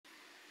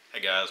Hey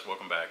guys,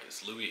 welcome back.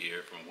 It's Louie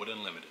here from Wood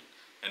Unlimited,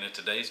 and in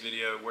today's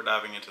video we're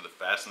diving into the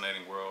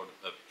fascinating world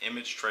of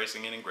image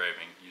tracing and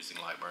engraving using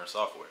Lightburn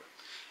software.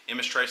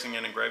 Image tracing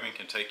and engraving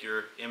can take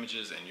your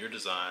images and your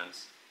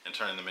designs and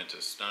turn them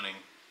into stunning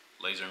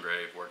laser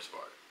engraved works of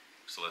art.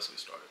 So let's get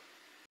started.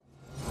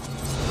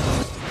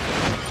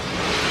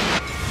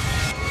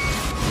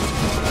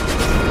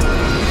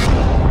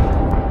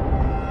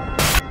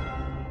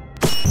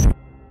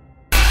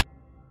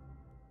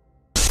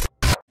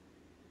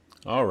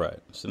 Alright,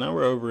 so now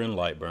we're over in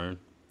Lightburn,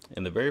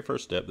 and the very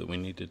first step that we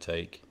need to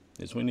take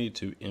is we need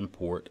to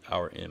import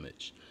our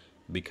image.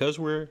 Because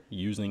we're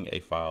using a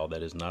file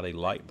that is not a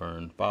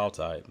Lightburn file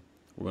type,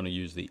 we're going to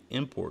use the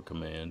import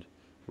command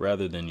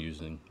rather than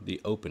using the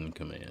open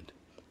command.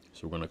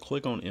 So we're going to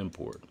click on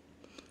import.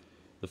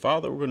 The file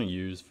that we're going to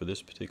use for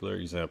this particular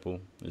example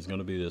is going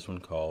to be this one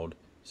called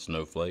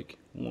Snowflake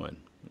 1.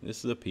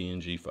 This is a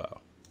PNG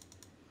file.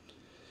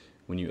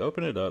 When you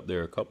open it up,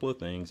 there are a couple of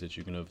things that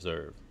you can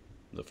observe.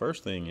 The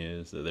first thing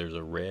is that there's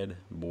a red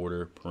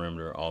border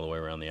perimeter all the way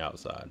around the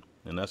outside,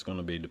 and that's going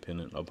to be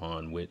dependent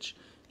upon which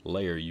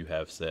layer you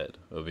have set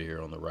over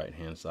here on the right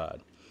hand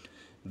side.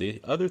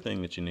 The other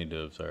thing that you need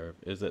to observe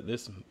is that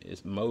this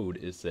mode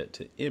is set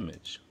to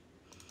image.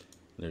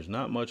 There's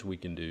not much we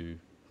can do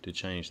to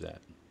change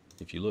that.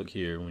 If you look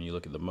here, when you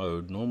look at the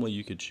mode, normally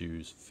you could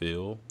choose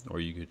fill,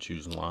 or you could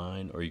choose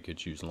line, or you could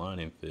choose line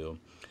and fill,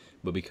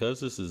 but because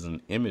this is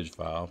an image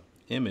file,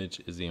 image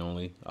is the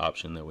only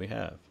option that we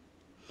have.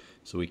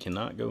 So we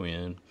cannot go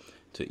in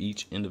to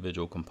each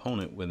individual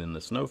component within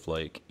the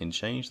snowflake and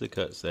change the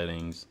cut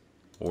settings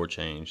or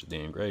change the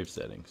engrave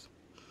settings.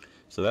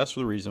 So that's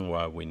the reason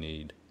why we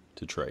need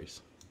to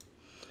trace.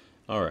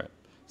 Alright,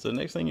 so the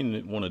next thing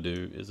you want to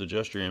do is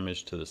adjust your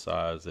image to the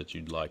size that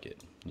you'd like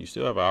it. You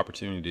still have an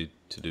opportunity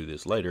to do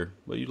this later,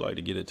 but you'd like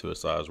to get it to a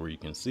size where you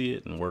can see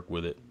it and work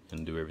with it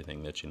and do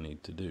everything that you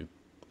need to do.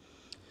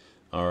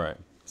 Alright,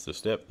 so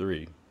step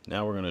 3.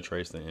 Now we're going to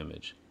trace the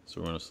image. So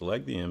we're going to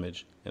select the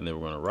image, and then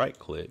we're going to right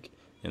click,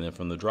 and then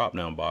from the drop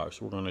down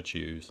box we're going to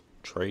choose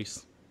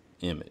Trace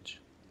Image.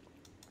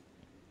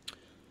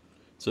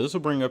 So this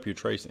will bring up your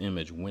Trace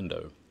Image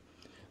window.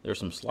 There's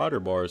some slider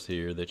bars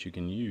here that you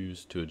can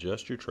use to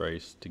adjust your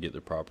trace to get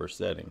the proper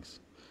settings.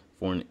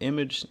 For an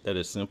image that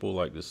is simple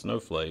like the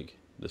snowflake,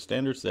 the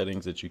standard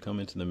settings that you come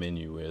into the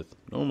menu with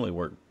normally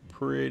work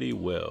pretty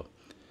well.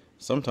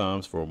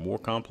 Sometimes for a more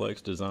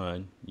complex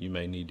design, you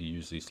may need to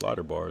use these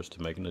slider bars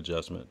to make an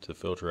adjustment to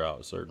filter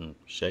out certain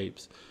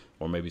shapes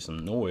or maybe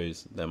some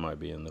noise that might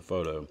be in the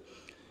photo.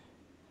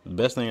 The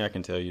best thing I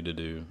can tell you to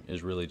do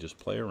is really just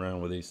play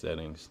around with these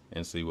settings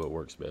and see what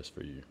works best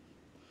for you.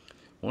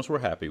 Once we're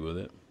happy with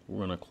it,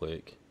 we're going to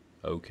click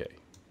OK.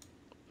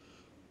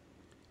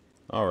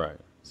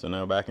 Alright, so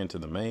now back into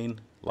the main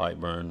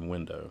Lightburn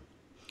window.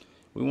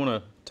 We want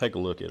to take a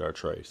look at our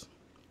trace.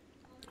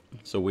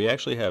 So we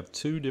actually have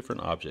two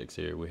different objects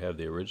here. We have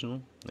the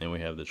original and we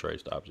have the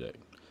traced object.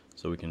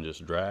 So we can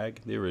just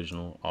drag the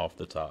original off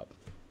the top.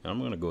 And I'm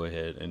going to go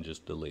ahead and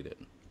just delete it.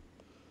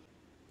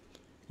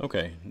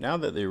 Okay, now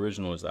that the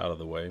original is out of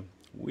the way,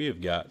 we have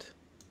got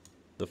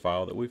the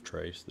file that we've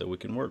traced that we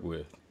can work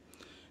with.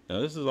 Now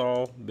this has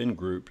all been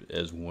grouped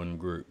as one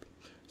group.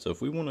 So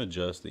if we want to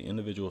adjust the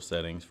individual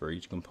settings for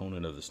each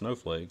component of the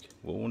snowflake,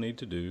 what we'll need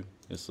to do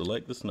is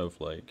select the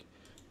snowflake,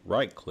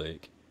 right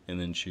click, and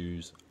then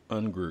choose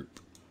Ungroup.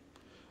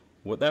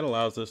 What that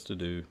allows us to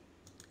do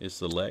is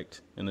select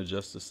and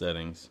adjust the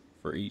settings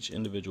for each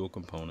individual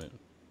component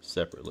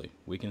separately.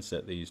 We can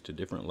set these to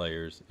different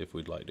layers if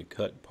we'd like to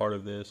cut part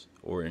of this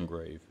or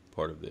engrave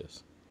part of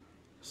this.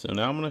 So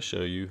now I'm going to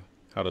show you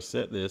how to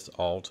set this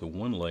all to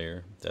one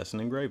layer. That's an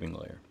engraving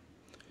layer.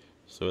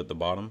 So at the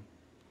bottom,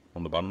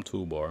 on the bottom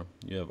toolbar,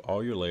 you have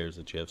all your layers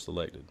that you have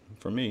selected.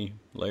 For me,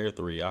 layer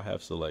 3 I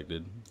have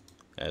selected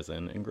as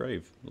an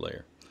engrave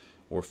layer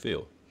or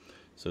fill.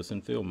 So it's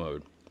in fill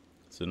mode.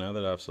 So now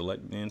that I've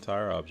selected the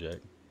entire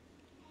object,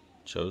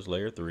 chose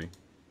layer 3,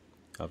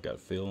 I've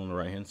got fill on the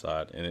right hand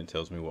side, and it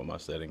tells me what my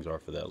settings are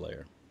for that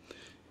layer.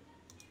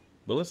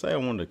 But let's say I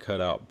wanted to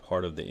cut out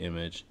part of the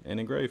image and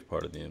engrave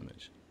part of the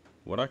image.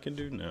 What I can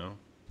do now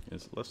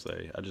is, let's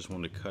say I just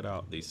want to cut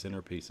out these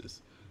center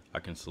pieces. I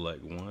can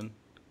select one,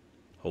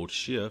 hold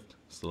shift,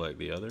 select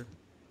the other,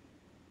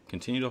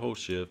 continue to hold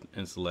shift,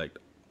 and select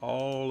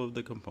all of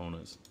the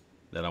components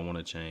that I want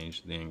to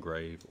change the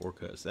engrave or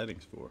cut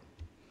settings for.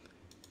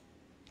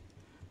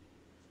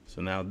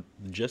 So now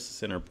just the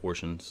center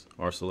portions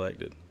are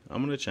selected.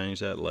 I'm going to change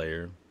that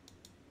layer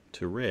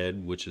to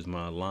red, which is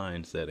my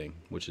line setting,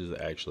 which is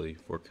actually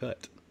for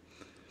cut.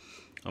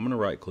 I'm going to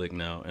right click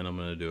now, and I'm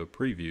going to do a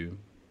preview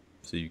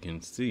so you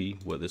can see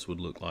what this would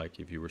look like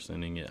if you were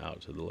sending it out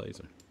to the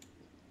laser.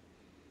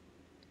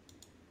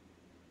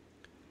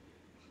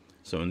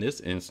 So in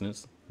this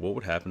instance, what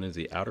would happen is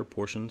the outer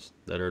portions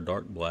that are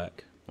dark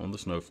black on the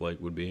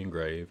snowflake would be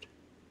engraved,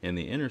 and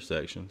the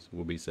intersections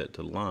will be set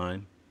to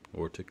line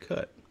or to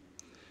cut.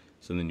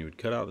 So then you would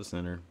cut out the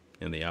center,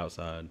 and the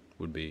outside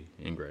would be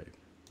engraved.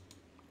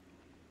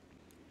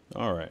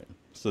 Alright,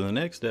 So the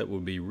next step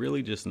would be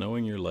really just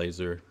knowing your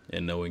laser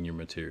and knowing your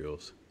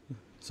materials.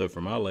 So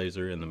for my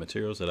laser and the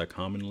materials that I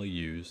commonly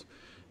use,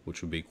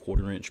 which would be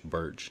 1/4"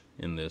 birch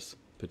in this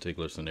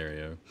particular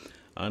scenario,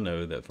 I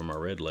know that for my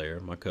red layer,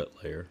 my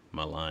cut layer,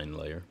 my line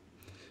layer,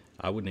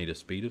 I would need a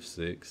speed of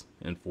 6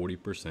 and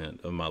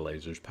 40% of my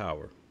laser's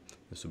power.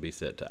 This would be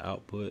set to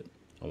output.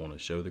 I want to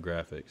show the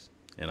graphics,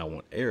 and I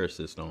want air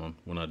assist on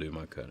when I do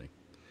my cutting.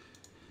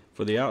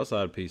 For the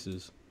outside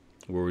pieces,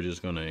 where we're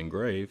just going to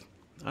engrave,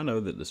 I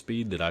know that the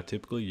speed that I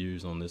typically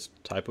use on this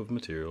type of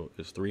material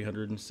is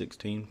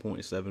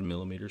 316.7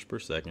 millimeters per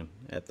second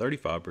at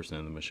 35%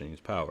 of the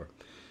machine's power.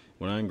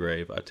 When I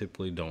engrave, I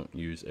typically don't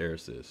use air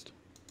assist.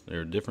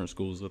 There are different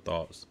schools of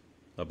thoughts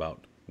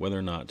about whether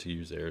or not to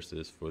use air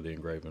assist for the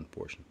engraving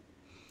portion.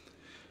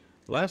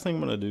 The last thing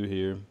I'm going to do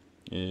here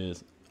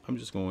is I'm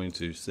just going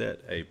to set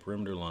a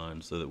perimeter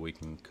line so that we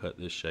can cut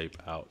this shape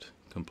out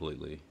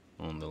completely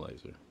on the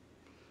laser.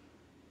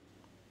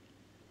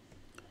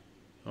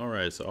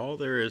 Alright, so all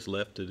there is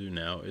left to do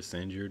now is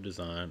send your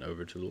design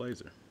over to the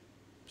laser.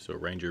 So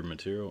arrange your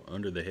material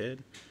under the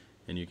head,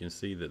 and you can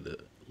see that the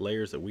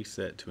layers that we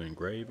set to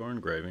engrave are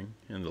engraving,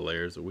 and the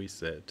layers that we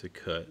set to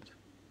cut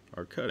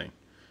are cutting.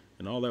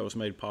 And all that was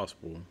made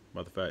possible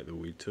by the fact that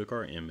we took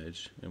our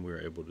image and we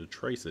were able to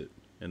trace it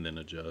and then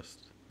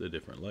adjust the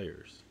different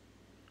layers.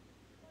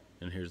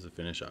 And here's the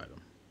finished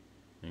item,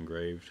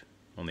 engraved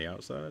on the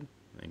outside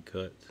and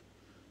cut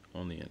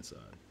on the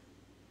inside.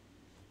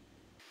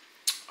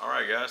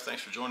 Alright guys,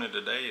 thanks for joining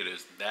today. It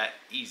is that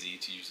easy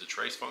to use the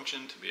trace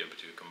function to be able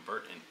to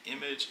convert an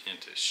image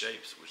into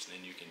shapes, which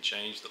then you can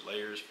change the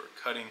layers for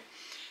cutting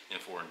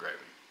and for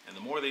engraving. And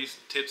the more of these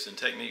tips and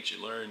techniques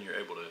you learn, you're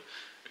able to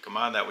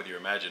combine that with your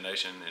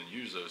imagination and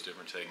use those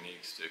different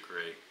techniques to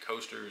create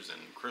coasters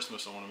and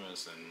Christmas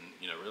ornaments and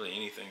really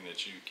anything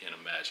that you can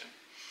imagine.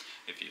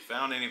 If you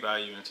found any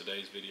value in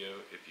today's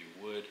video, if you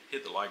would,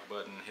 hit the like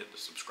button, hit the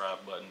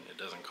subscribe button. It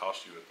doesn't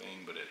cost you a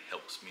thing, but it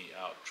helps me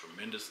out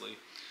tremendously.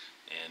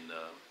 And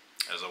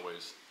as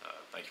always,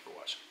 thank you for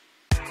watching.